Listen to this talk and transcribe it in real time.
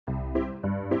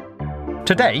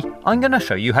Today, I'm going to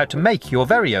show you how to make your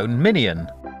very own minion.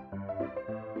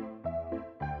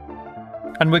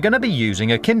 And we're going to be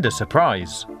using a Kinder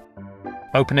Surprise.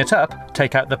 Open it up,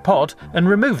 take out the pod and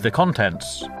remove the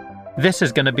contents. This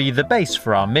is going to be the base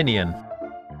for our minion.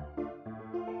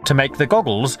 To make the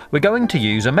goggles, we're going to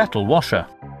use a metal washer.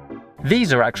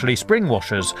 These are actually spring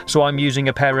washers, so I'm using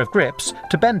a pair of grips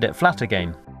to bend it flat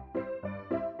again.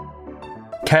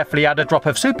 Carefully add a drop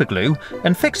of super glue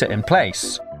and fix it in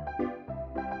place.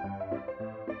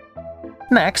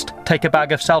 Next, take a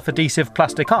bag of self-adhesive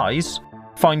plastic eyes,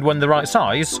 find one the right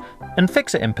size, and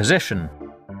fix it in position.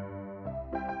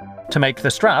 To make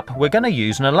the strap, we're going to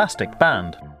use an elastic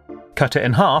band. Cut it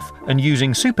in half and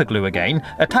using super glue again,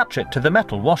 attach it to the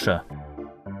metal washer.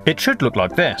 It should look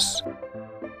like this.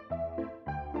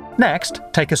 Next,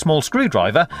 take a small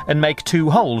screwdriver and make 2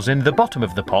 holes in the bottom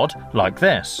of the pod, like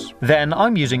this. Then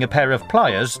I'm using a pair of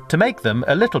pliers to make them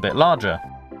a little bit larger.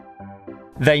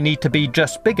 They need to be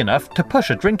just big enough to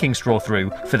push a drinking straw through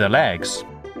for the legs.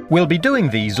 We'll be doing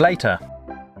these later.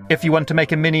 If you want to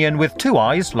make a minion with 2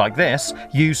 eyes, like this,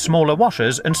 use smaller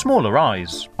washers and smaller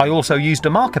eyes. I also used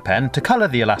a marker pen to colour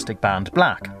the elastic band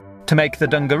black. To make the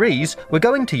dungarees, we're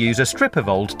going to use a strip of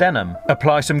old denim.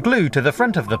 Apply some glue to the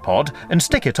front of the pod and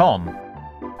stick it on.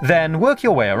 Then work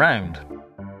your way around.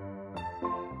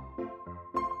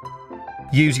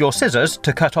 Use your scissors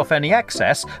to cut off any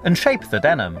excess and shape the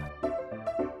denim.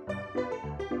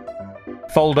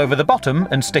 Fold over the bottom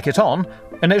and stick it on,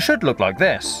 and it should look like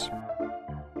this.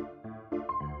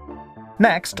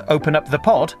 Next, open up the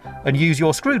pod and use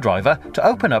your screwdriver to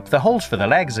open up the holes for the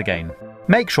legs again.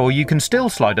 Make sure you can still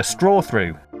slide a straw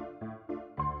through.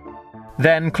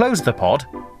 Then close the pod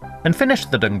and finish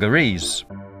the dungarees.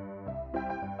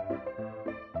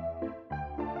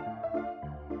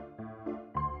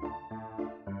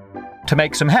 To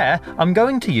make some hair, I'm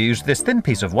going to use this thin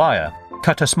piece of wire.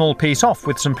 Cut a small piece off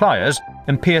with some pliers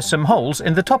and pierce some holes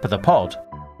in the top of the pod.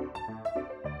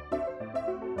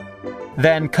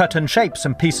 Then cut and shape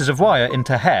some pieces of wire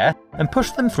into hair and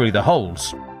push them through the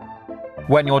holes.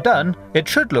 When you're done, it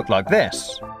should look like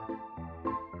this.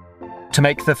 To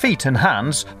make the feet and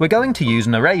hands, we're going to use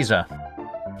an eraser.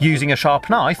 Using a sharp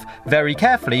knife, very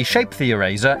carefully shape the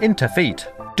eraser into feet.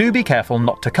 Do be careful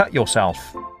not to cut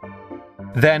yourself.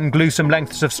 Then glue some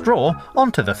lengths of straw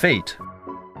onto the feet.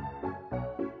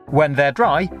 When they're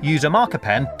dry, use a marker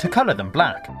pen to colour them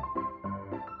black.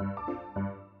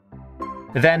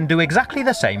 Then do exactly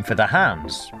the same for the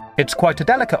hands. It's quite a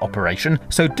delicate operation,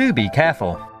 so do be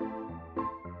careful.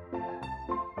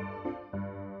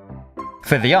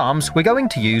 For the arms, we're going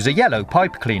to use a yellow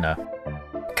pipe cleaner.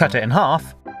 Cut it in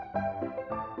half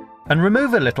and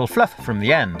remove a little fluff from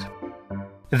the end.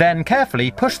 Then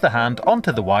carefully push the hand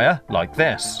onto the wire like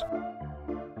this.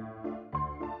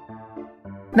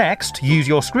 Next, use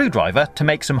your screwdriver to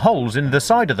make some holes in the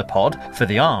side of the pod for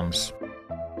the arms.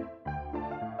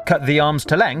 Cut the arms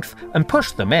to length and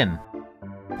push them in.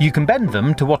 You can bend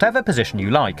them to whatever position you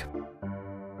like.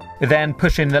 Then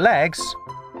push in the legs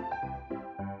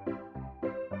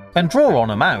and draw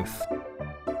on a mouth.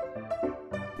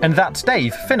 And that's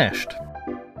Dave finished.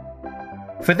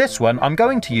 For this one, I'm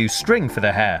going to use string for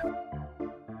the hair.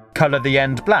 Colour the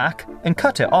end black and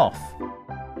cut it off.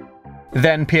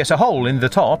 Then pierce a hole in the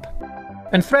top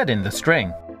and thread in the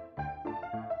string.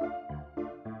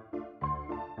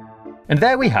 And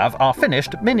there we have our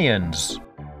finished minions.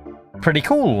 Pretty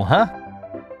cool, huh?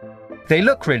 They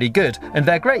look really good and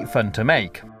they're great fun to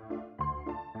make.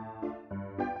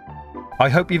 I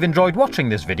hope you've enjoyed watching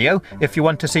this video. If you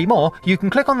want to see more, you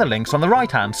can click on the links on the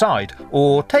right hand side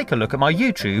or take a look at my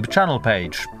YouTube channel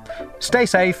page. Stay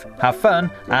safe, have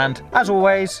fun, and as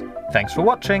always, thanks for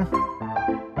watching.